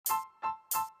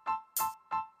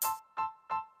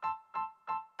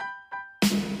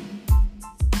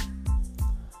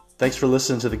Thanks for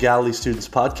listening to the Galilee Students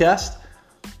Podcast.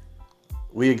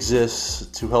 We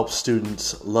exist to help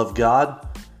students love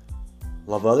God,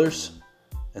 love others,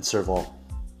 and serve all.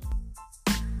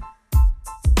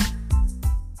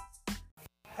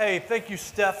 Hey, thank you,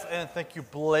 Steph, and thank you,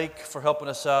 Blake, for helping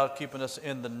us out, keeping us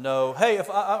in the know. Hey, if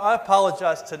I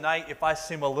apologize tonight if I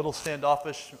seem a little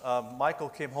standoffish. Michael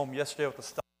came home yesterday with a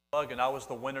stomach bug, and I was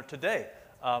the winner today.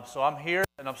 So I'm here,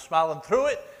 and I'm smiling through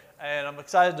it, and I'm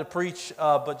excited to preach.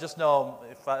 But just know,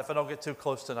 if I don't get too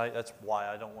close tonight, that's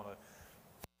why. I don't want to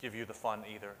give you the fun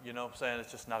either. You know what I'm saying?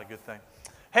 It's just not a good thing.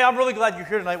 Hey, I'm really glad you're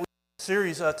here tonight. We have a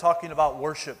series talking about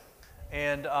worship,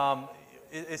 and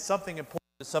it's something important.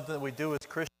 It's something that we do as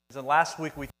Christians. And last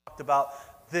week we talked about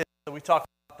this. We talked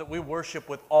about that we worship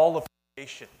with all of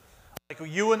creation. Like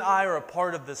you and I are a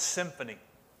part of this symphony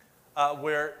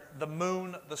where the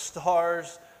moon, the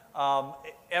stars,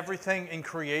 everything in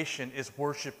creation is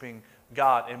worshiping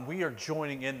God, and we are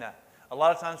joining in that. A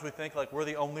lot of times we think like we're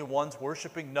the only ones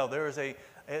worshiping. No, there is a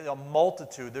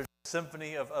multitude. There's a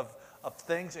symphony of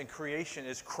things, and creation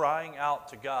is crying out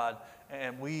to God,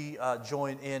 and we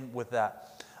join in with that.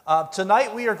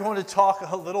 Tonight we are going to talk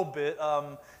a little bit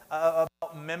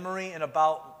about memory and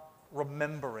about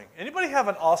remembering. Anybody have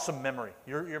an awesome memory?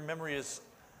 Your memory is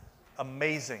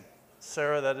amazing.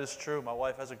 Sarah, that is true. My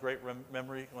wife has a great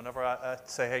memory. Whenever I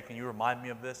say, hey, can you remind me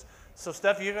of this? So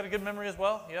Steph, you got a good memory as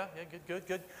well? Yeah,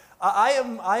 good. I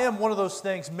am one of those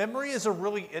things. Memory is a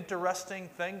really interesting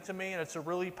thing to me, and it's a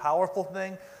really powerful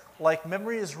thing. Like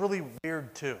memory is really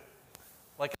weird too.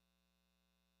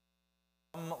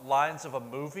 Lines of a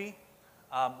movie,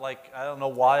 like I don't know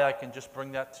why I can just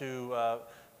bring that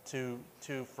to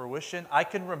fruition. I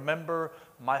can remember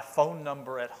my phone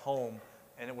number at home,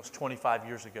 and it was 25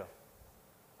 years ago.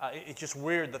 It's just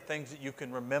weird the things that you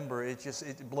can remember.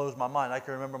 It blows my mind. I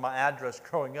can remember my address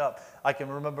growing up. I can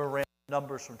remember random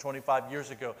numbers from 25 years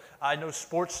ago. I know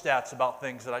sports stats about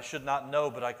things that I should not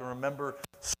know, but I can remember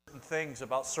certain things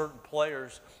about certain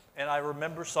players. And I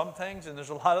remember some things, and there's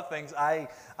a lot of things I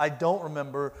don't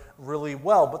remember really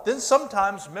well. But then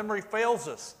sometimes memory fails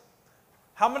us.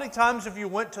 How many times have you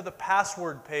went to the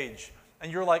password page,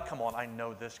 and you're like, come on, I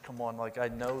know this, come on, like I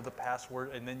know the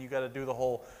password, and then you got to do the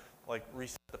whole, like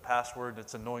reset the password.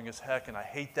 It's annoying as heck, and I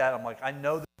hate that. I'm like, I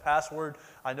know the password,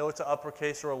 I know it's an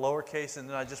uppercase or a lowercase, and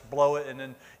then I just blow it, and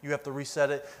then you have to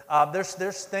reset it.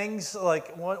 There's things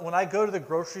like when I go to the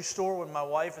grocery store, when my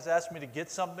wife has asked me to get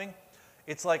something,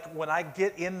 it's like when I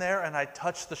get in there and I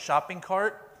touch the shopping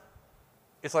cart,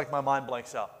 it's like my mind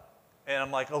blanks out. And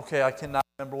I'm like, okay, I cannot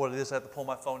remember what it is. I have to pull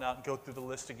my phone out and go through the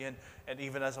list again. And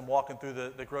even as I'm walking through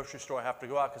the grocery store, I have to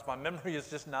go out because my memory is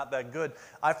just not that good.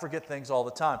 I forget things all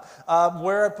the time.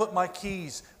 Where I put my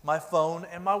keys, my phone,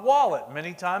 and my wallet.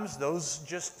 Many times those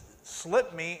just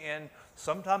slip me, and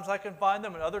sometimes I can find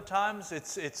them, and other times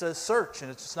it's a search,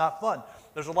 and it's just not fun.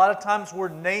 There's a lot of times where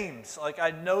names, like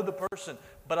I know the person,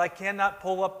 but I cannot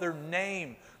pull up their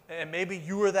name. And maybe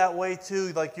you are that way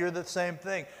too, like you're the same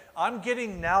thing. I'm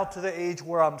getting now to the age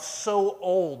where I'm so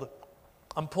old,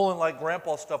 I'm pulling like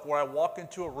grandpa stuff where I walk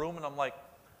into a room and I'm like,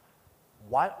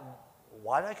 why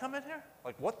did I come in here?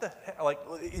 Like what the heck? Like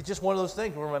it's just one of those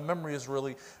things where my memory is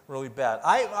really, really bad.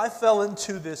 I fell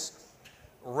into this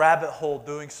rabbit hole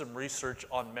doing some research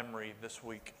on memory this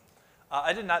week.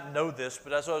 I did not know this,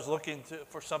 but as I was looking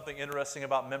for something interesting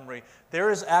about memory, there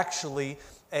is actually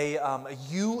a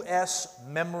U.S.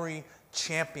 memory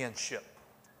championship.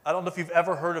 I don't know if you've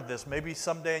ever heard of this. Maybe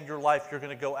someday in your life you're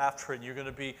going to go after it and you're going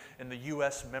to be in the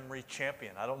U.S. memory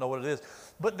champion. I don't know what it is.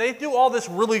 But they do all this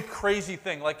really crazy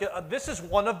thing. Like this is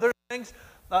one of their things.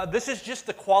 This is just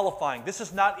the qualifying. This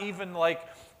is not even like,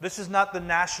 this is not the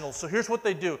nationals. So here's what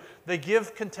they do. They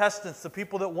give contestants, the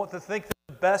people that want to think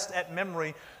they're the best at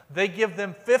memory, they give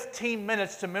them 15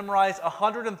 minutes to memorize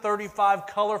 135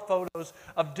 color photos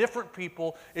of different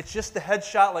people. It's just the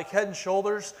headshot, like Head and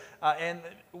Shoulders, and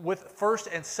with first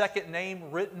and second name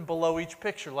written below each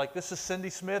picture. Like this is Cindy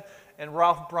Smith and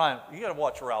Ralph Bryant. You got to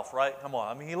watch Ralph, right? Come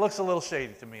on. I mean, he looks a little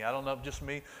shady to me. I don't know, just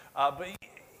me. But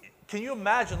can you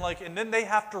imagine, like, and then they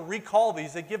have to recall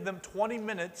these. They give them 20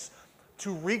 minutes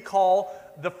to recall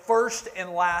the first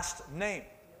and last name.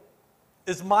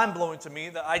 It's mind-blowing to me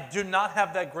that I do not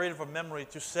have that great of a memory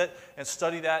to sit and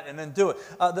study that and then do it.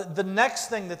 The next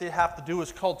thing that they have to do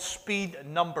is called speed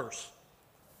numbers.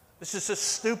 This is just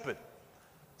stupid.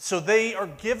 So they are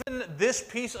given this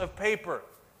piece of paper,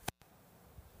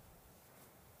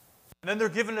 and then they're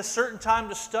given a certain time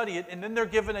to study it, and then they're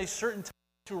given a certain time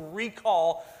to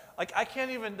recall. Like I can't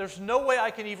even, there's no way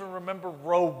I can even remember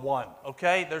row 1,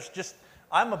 okay? There's just,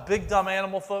 I'm a big dumb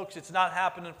animal, folks. It's not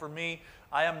happening for me.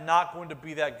 I am not going to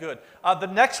be that good. The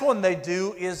next one they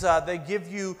do is they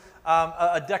give you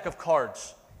a deck of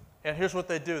cards. And here's what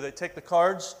they do. They take the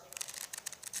cards,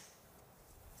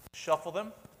 shuffle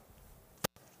them,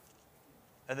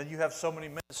 and then you have so many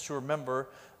minutes to remember,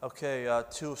 okay,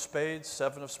 2 of spades,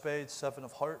 7 of spades, 7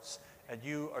 of hearts, and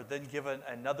you are then given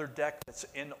another deck that's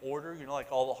in order. You know,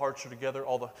 like all the hearts are together,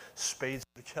 all the spades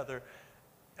are together,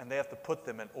 and they have to put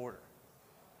them in order.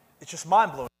 It's just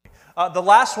mind-blowing. The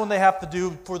last one they have to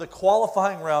do for the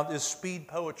qualifying round is speed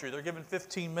poetry. They're given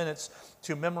 15 minutes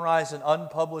to memorize an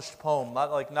unpublished poem,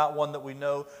 not one that we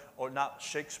know, or not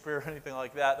Shakespeare or anything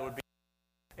like that. And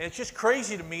it's just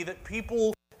crazy to me that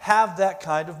people have that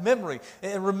kind of memory.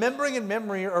 And remembering and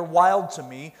memory are wild to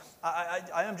me.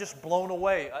 I am just blown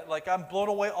away. I'm blown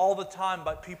away all the time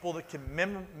by people that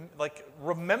can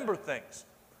remember things.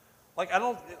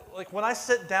 When I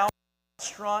sit down at a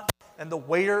restaurant and the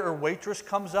waiter or waitress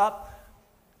comes up,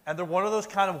 and they're one of those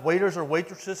kind of waiters or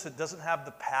waitresses that doesn't have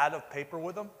the pad of paper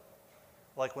with them.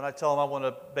 Like when I tell them I want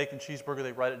a bacon cheeseburger,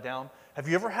 they write it down. Have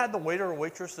you ever had the waiter or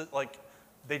waitress that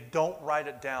they don't write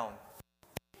it down?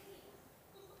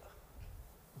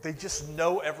 They just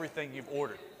know everything you've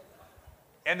ordered.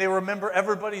 And they remember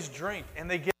everybody's drink, and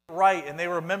they get it right, and they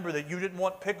remember that you didn't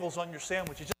want pickles on your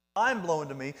sandwich. It's just mind-blowing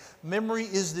to me. Memory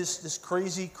is this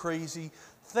crazy, crazy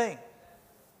thing.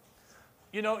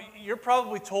 You know, you're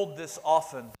probably told this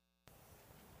often.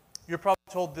 You're probably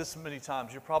told this many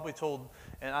times. You're probably told,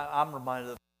 and I'm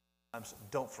reminded of times,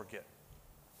 don't forget.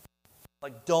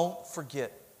 Don't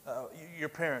forget. Your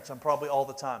parents, I'm probably all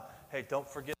the time. Hey, don't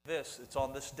forget this. It's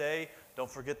on this day.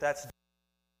 Don't forget that's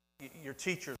your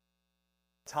teachers.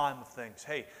 Time of things.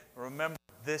 Hey, remember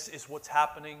this is what's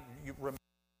happening. You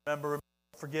remember,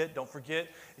 don't forget.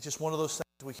 It's just one of those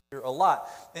things we hear a lot.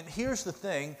 And here's the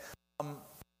thing.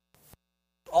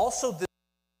 Also, this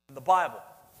in the Bible.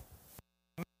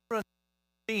 Remember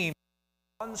the theme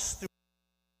runs through.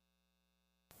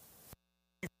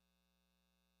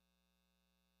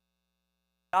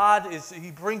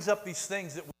 He brings up these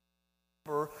things that we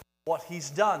remember what He's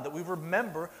done, that we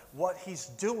remember what He's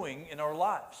doing in our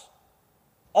lives.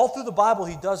 All through the Bible,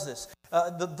 He does this.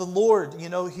 The Lord, you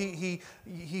know, He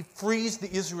frees the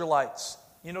Israelites,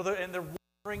 you know, and they're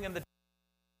wandering in the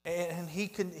and He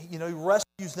can, you know, He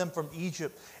rescues them from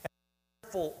Egypt.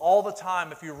 And all the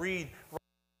time, if you read,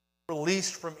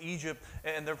 released from Egypt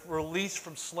and they're released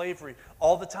from slavery,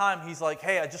 all the time He's like,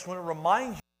 hey, I just want to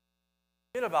remind you,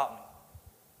 don't forget about me.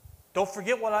 Don't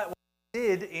forget what I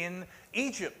did in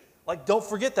Egypt. Don't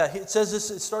forget that. It says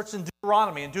this, it starts in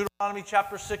Deuteronomy. In Deuteronomy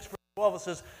chapter 6, verse 12, it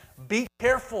says, be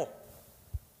careful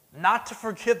not to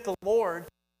forget the Lord,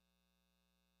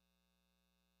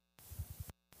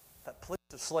 that place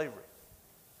of slavery.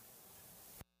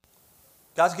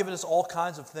 God's given us all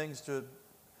kinds of things to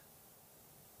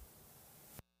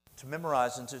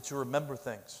memorize and to remember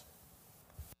things.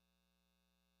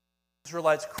 The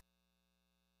Israelites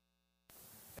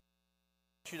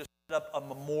you to set up a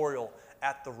memorial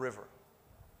at the river.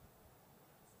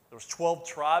 There was 12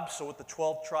 tribes, so what the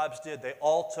 12 tribes did, they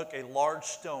all took a large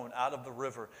stone out of the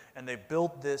river, and they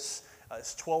built this,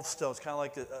 it's 12 stones, kind of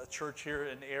like a church here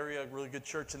in the area, a really good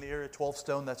church in the area, 12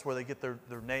 stone, that's where they get their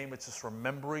name. It's this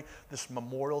remembering, this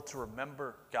memorial to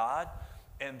remember God.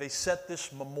 And they set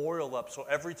this memorial up, so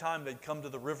every time they'd come to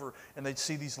the river and they'd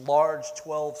see these large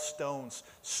 12 stones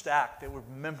stacked, they would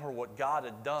remember what God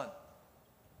had done.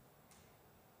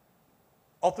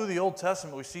 All through the Old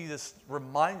Testament, we see this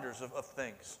reminders of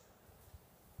things.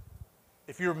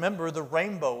 If you remember the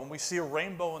rainbow, when we see a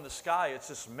rainbow in the sky, it's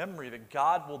this memory that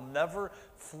God will never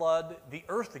flood the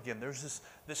earth again. There's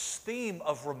this theme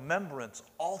of remembrance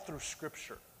all through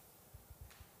Scripture.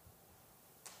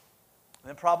 And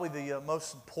then probably the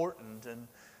most important and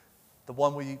the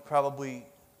one we probably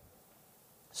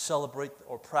celebrate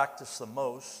or practice the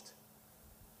most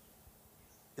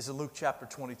is in Luke chapter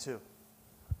 22.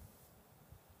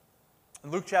 In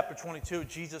Luke chapter 22,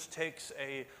 Jesus takes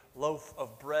a loaf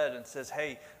of bread and says,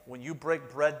 hey, when you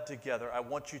break bread together, I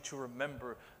want you to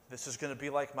remember this is going to be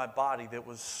like my body that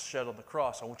was shed on the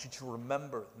cross. I want you to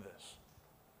remember this.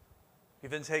 He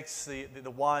then takes the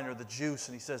wine or the juice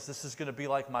and he says, this is going to be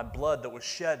like my blood that was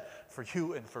shed for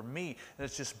you and for me. And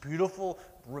it's just beautiful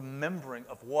remembering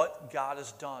of what God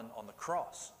has done on the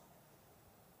cross.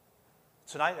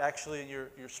 Tonight, actually, in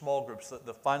your small groups,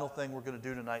 the final thing we're going to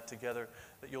do tonight together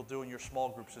that you'll do in your small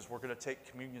groups is we're going to take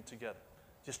communion together,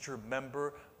 just to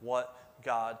remember what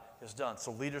God has done.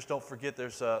 So leaders, don't forget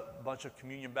there's a bunch of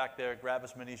communion back there. Grab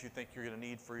as many as you think you're going to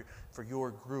need for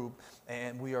your group,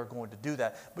 and we are going to do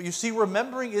that. But you see,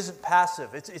 remembering isn't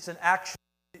passive. It's an action.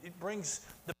 it brings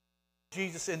the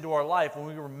Jesus into our life when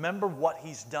we remember what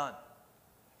he's done.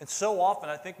 And so often,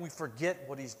 I think we forget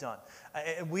what he's done.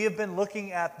 And we have been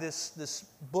looking at this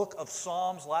book of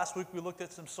Psalms. Last week, we looked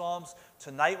at some Psalms.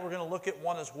 Tonight, we're going to look at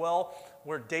one as well,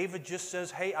 where David just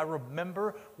says, hey, I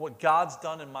remember what God's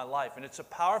done in my life. And it's a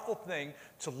powerful thing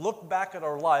to look back at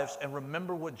our lives and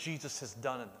remember what Jesus has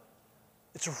done in them.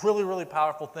 It's a really, really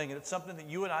powerful thing. And it's something that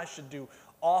you and I should do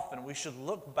often. We should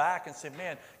look back and say,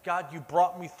 man, God, you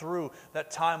brought me through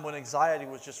that time when anxiety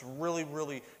was just really,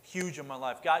 really huge in my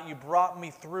life. God, you brought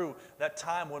me through that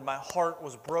time when my heart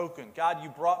was broken. God, you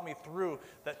brought me through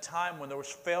that time when there was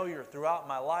failure throughout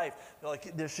my life.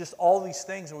 Like, there's just all these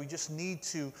things that we just need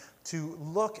to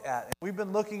look at. And we've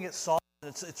been looking at Psalms.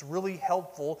 It's really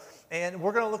helpful. And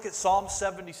we're going to look at Psalm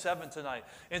 77 tonight.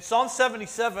 In Psalm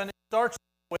 77, it starts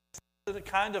with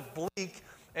kind of bleak.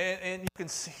 And you can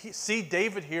see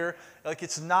David here, like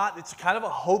it's kind of a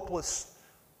hopeless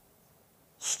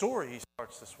story. He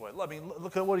starts this way. I mean,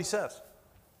 look at what he says.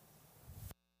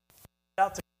 I cried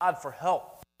out to God for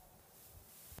help.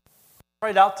 I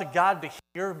cried out to God to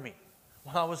hear me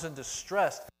when I was in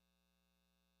distress.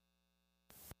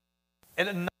 And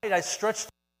at night I stretched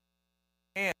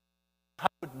my hand. I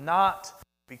would not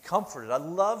be comforted. I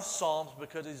love Psalms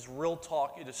because it's real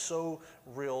talk. It is so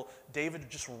real. David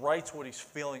just writes what he's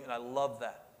feeling, and I love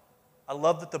that. I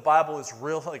love that the Bible is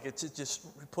real. Like it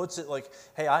just puts it like,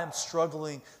 hey, I am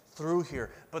struggling through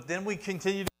here. But then we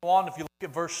continue to go on. If you look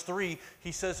at verse 3,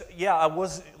 he says, yeah, it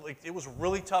was a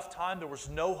really tough time. There was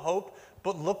no hope.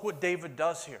 But look what David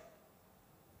does here.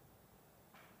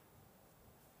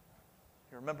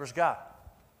 He remembers God.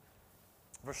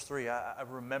 Verse 3, I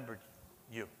remembered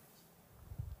you.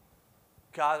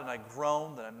 God, and I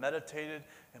groaned, and I meditated,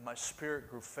 and my spirit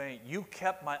grew faint. You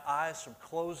kept my eyes from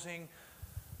closing.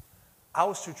 I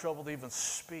was too troubled to even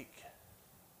speak.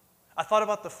 I thought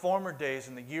about the former days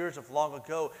and the years of long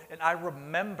ago, and I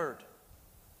remembered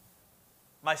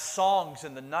my songs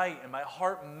in the night, and my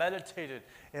heart meditated,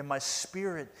 and my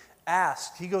spirit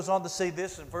asked. He goes on to say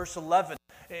this in verse 11.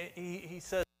 He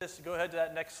says this. Go ahead to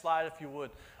that next slide if you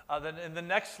would. Then in the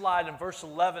next slide, in verse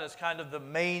 11, is kind of the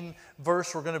main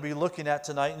verse we're going to be looking at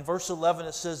tonight. In verse 11,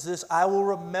 it says this, I will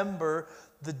remember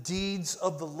the deeds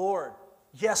of the Lord.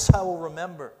 Yes, I will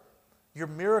remember your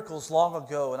miracles long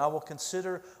ago, and I will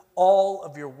consider all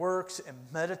of your works and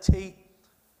meditate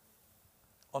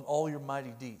on all your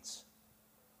mighty deeds.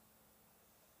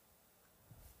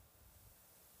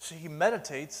 See, he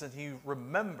meditates and he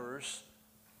remembers,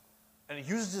 and he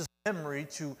uses his memory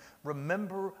to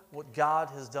remember what God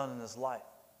has done in his life.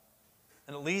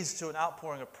 And it leads to an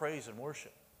outpouring of praise and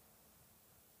worship.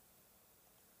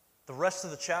 The rest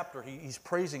of the chapter, he's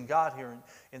praising God here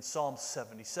in Psalm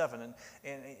 77.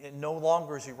 And no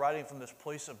longer is he writing from this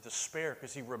place of despair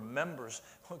because he remembers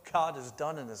what God has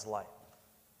done in his life.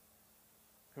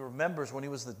 He remembers when he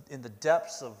was in the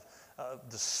depths of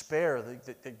despair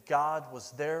that God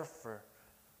was there for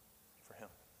him.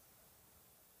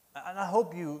 And I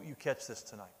hope you catch this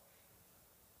tonight.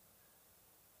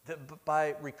 That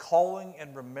by recalling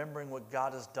and remembering what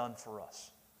God has done for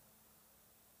us,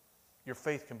 your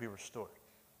faith can be restored.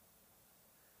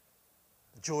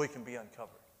 The joy can be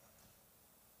uncovered.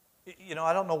 You know,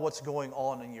 I don't know what's going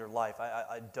on in your life.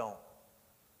 I don't.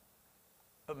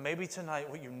 But maybe tonight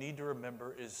what you need to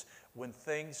remember is when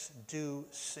things do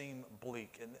seem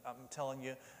bleak. And I'm telling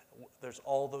you, there's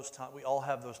all those times. We all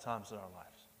have those times in our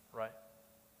lives, right?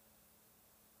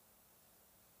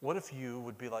 What if you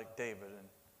would be like David and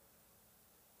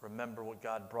remember what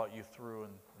God brought you through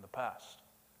in the past?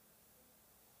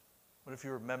 What if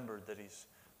you remembered that he's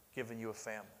given you a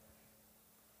family?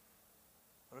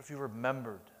 What if you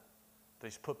remembered that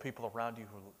he's put people around you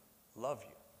who love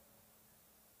you?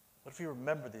 What if you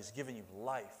remember that he's given you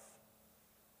life?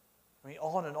 I mean,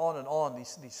 on and on and on,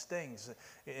 these things.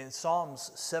 In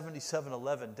Psalms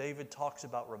 77:11, David talks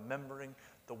about remembering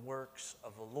the works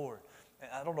of the Lord. And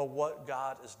I don't know what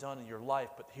God has done in your life,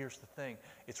 but here's the thing.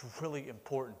 It's really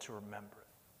important to remember it,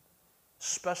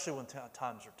 especially when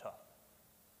times are tough.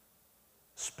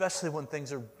 Especially when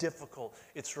things are difficult.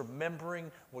 It's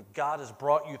remembering what God has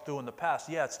brought you through in the past.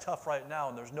 Yeah, it's tough right now,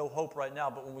 and there's no hope right now,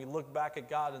 but when we look back at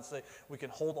God and say we can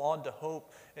hold on to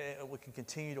hope, and we can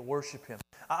continue to worship him.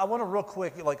 I want to real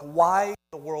quick, like, why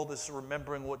the world is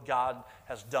remembering what God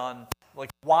has done. Like,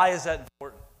 why is that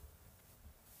important?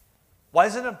 Why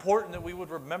is it important that we would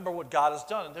remember what God has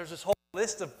done? And there's this whole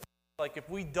list of, like, if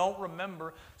we don't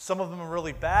remember, some of them are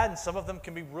really bad, and some of them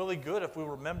can be really good if we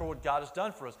remember what God has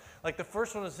done for us. Like, the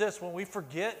first one is this. When we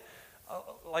forget,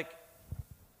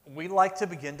 we like to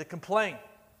begin to complain.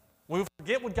 When we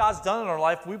forget what God's done in our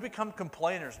life, we become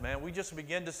complainers, man. We just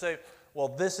begin to say, well,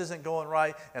 this isn't going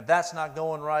right, and that's not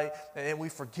going right, and we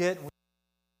forget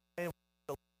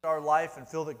our life and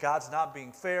feel that God's not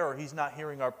being fair or He's not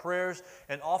hearing our prayers,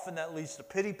 and often that leads to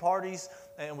pity parties,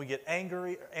 and we get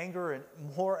anger and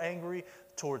more angry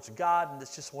towards God, and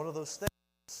it's just one of those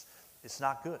things. It's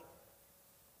not good.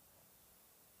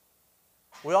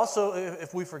 We also,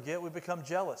 if we forget, we become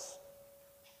jealous.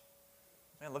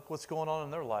 Man, look what's going on in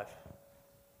their life.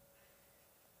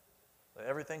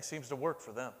 Everything seems to work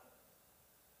for them.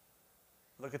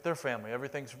 Look at their family.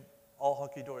 Everything's all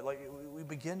hunky-dory. Like, we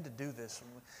begin to do this.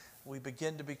 We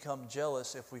begin to become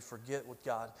jealous if we forget what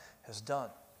God has done.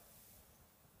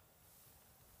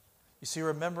 You see,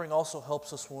 remembering also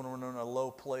helps us when we're in a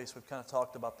low place. We've kind of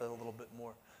talked about that a little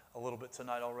bit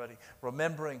tonight already.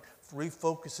 Remembering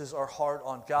refocuses our heart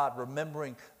on God.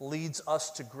 Remembering leads us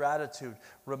to gratitude.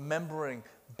 Remembering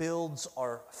builds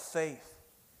our faith.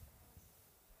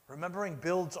 Remembering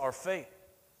builds our faith.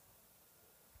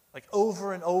 Like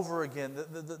over and over again,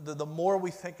 the more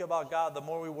we think about God, the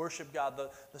more we worship God,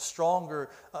 the stronger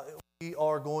we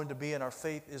are going to be and our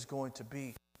faith is going to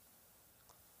be.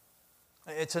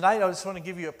 And tonight I just want to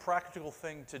give you a practical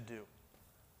thing to do.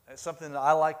 It's something that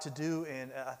I like to do,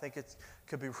 and I think it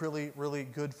could be really, really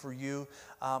good for you.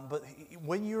 But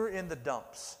when you're in the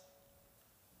dumps,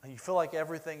 and you feel like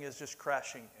everything is just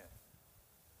crashing in,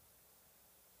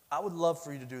 I would love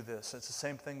for you to do this. It's the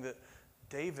same thing that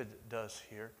David does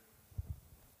here.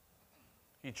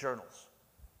 He journals.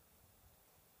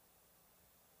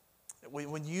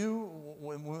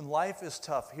 When life is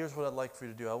tough, here's what I'd like for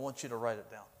you to do. I want you to write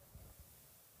it down.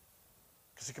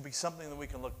 Because it could be something that we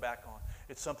can look back on.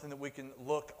 It's something that we can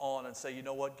look on and say, you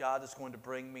know what, God is going to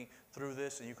bring me through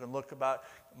this. And you can look about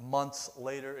months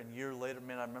later and years later.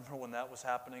 Man, I remember when that was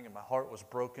happening and my heart was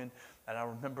broken. And I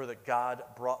remember that God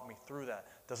brought me through that.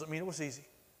 Doesn't mean it was easy.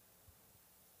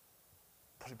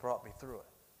 But He brought me through it.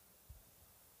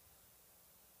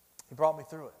 He brought me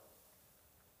through it.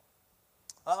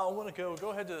 I want to go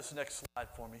ahead to this next slide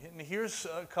for me. And here's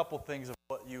a couple things of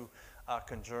what you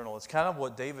can journal. It's kind of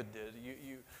what David did.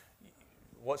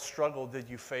 What struggle did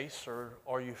you face or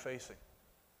are you facing?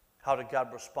 How did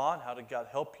God respond? How did God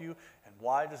help you? And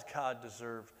why does God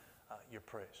deserve your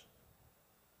praise?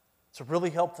 It's a really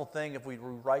helpful thing if we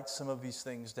write some of these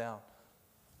things down.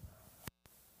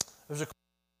 There's a quote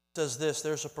that says this: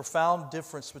 there's a profound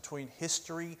difference between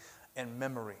history and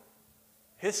memory.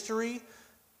 History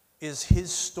is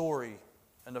His story,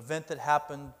 an event that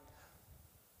happened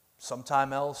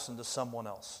sometime else and to someone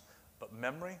else. But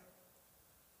memory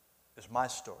is my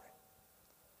story,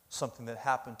 something that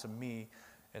happened to me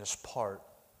and is part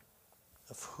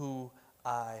of who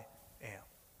I am.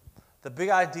 The big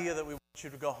idea that we want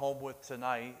you to go home with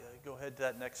tonight, go ahead to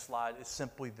that next slide, is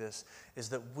simply this, is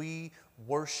that we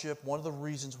worship, one of the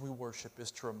reasons we worship is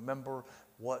to remember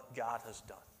what God has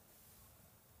done.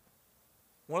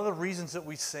 One of the reasons that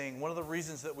we sing, one of the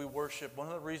reasons that we worship, one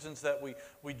of the reasons that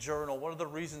we journal, one of the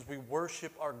reasons we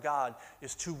worship our God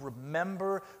is to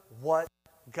remember what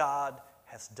God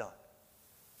has done.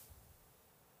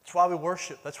 That's why we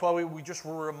worship. That's why we just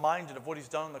were reminded of what He's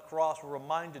done on the cross. We're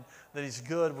reminded that He's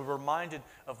good. We're reminded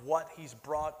of what He's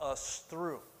brought us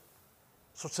through.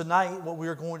 So tonight, what we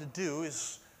are going to do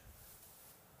is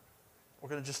we're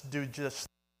going to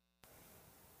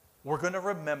we're going to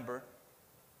remember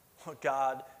what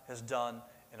God has done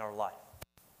in our life.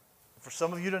 For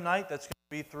some of you tonight, that's going to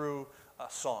be through a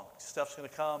song. Steph's going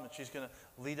to come and she's going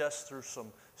to lead us through some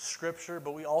scripture,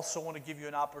 but we also want to give you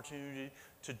an opportunity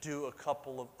to do a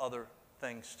couple of other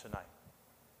things tonight,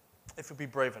 if you'd be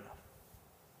brave enough.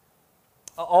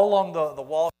 All along the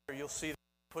wall here, you'll see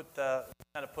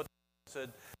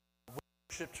said,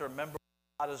 worship to remember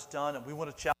what God has done, and we want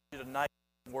to challenge you tonight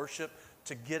in worship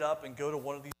to get up and go to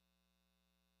one of these.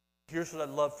 Here's what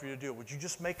I'd love for you to do. Would you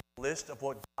just make a list of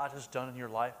what God has done in your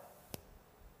life?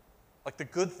 Like the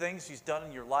good things He's done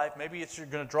in your life. Maybe you're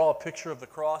going to draw a picture of the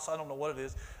cross. I don't know what it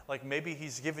is. Like maybe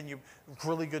He's given you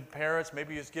really good parents.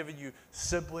 Maybe He's given you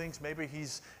siblings. Maybe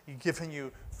He's given you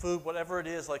food. Whatever it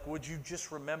is, like would you just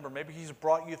remember? Maybe He's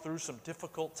brought you through some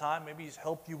difficult time. Maybe He's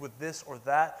helped you with this or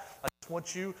that. I just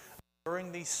want you,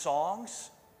 during these songs,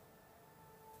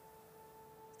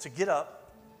 to get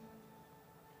up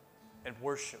and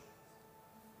worship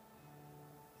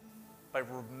by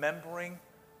remembering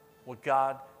what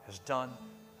God has done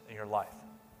in your life.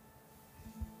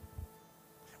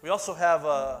 We also have,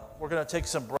 we're going to take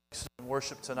some breaks in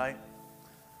worship tonight.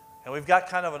 And we've got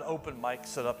kind of an open mic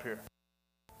set up here.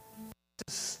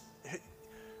 It's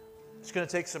going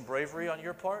to take some bravery on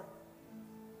your part.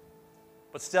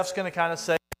 But Steph's going to kind of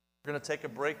say We're going to take a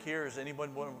break here. Does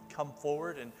anyone want to come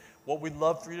forward? And what we'd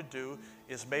love for you to do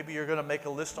is maybe you're going to make a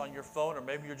list on your phone, or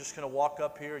maybe you're just going to walk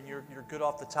up here and you're good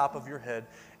off the top of your head.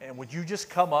 And would you just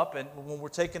come up, and when we're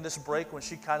taking this break, when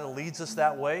she kind of leads us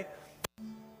that way,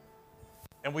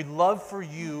 and we'd love for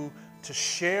you to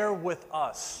share with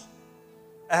us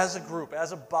as a group,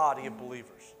 as a body of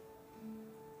believers,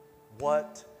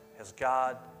 what has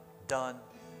God done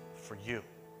for you?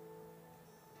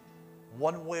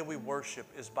 One way we worship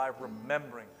is by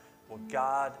remembering what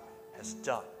God has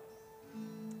done.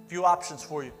 A few options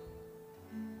for you.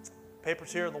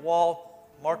 Papers here on the wall,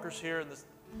 markers here in this.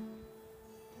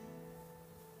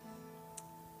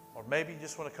 Or maybe you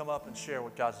just want to come up and share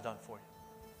what God's done for you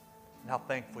and how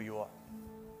thankful you are.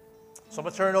 So I'm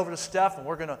going to turn it over to Steph, and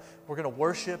we're going to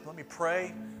worship. Let me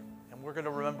pray, and we're going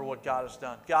to remember what God has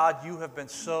done. God, you have been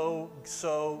so,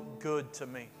 so good to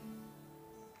me.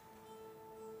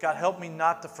 God, help me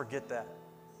not to forget that.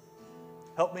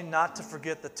 Help me not to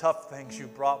forget the tough things you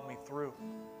brought me through.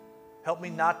 Help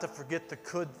me not to forget the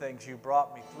good things you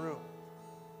brought me through.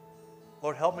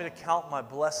 Lord, help me to count my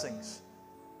blessings.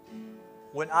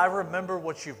 When I remember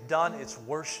what you've done, it's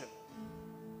worship.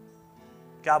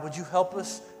 God, would you help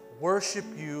us worship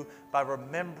you by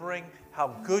remembering how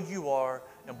good you are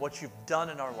and what you've done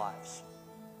in our lives?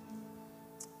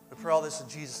 We pray all this in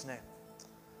Jesus' name.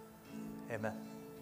 Amen.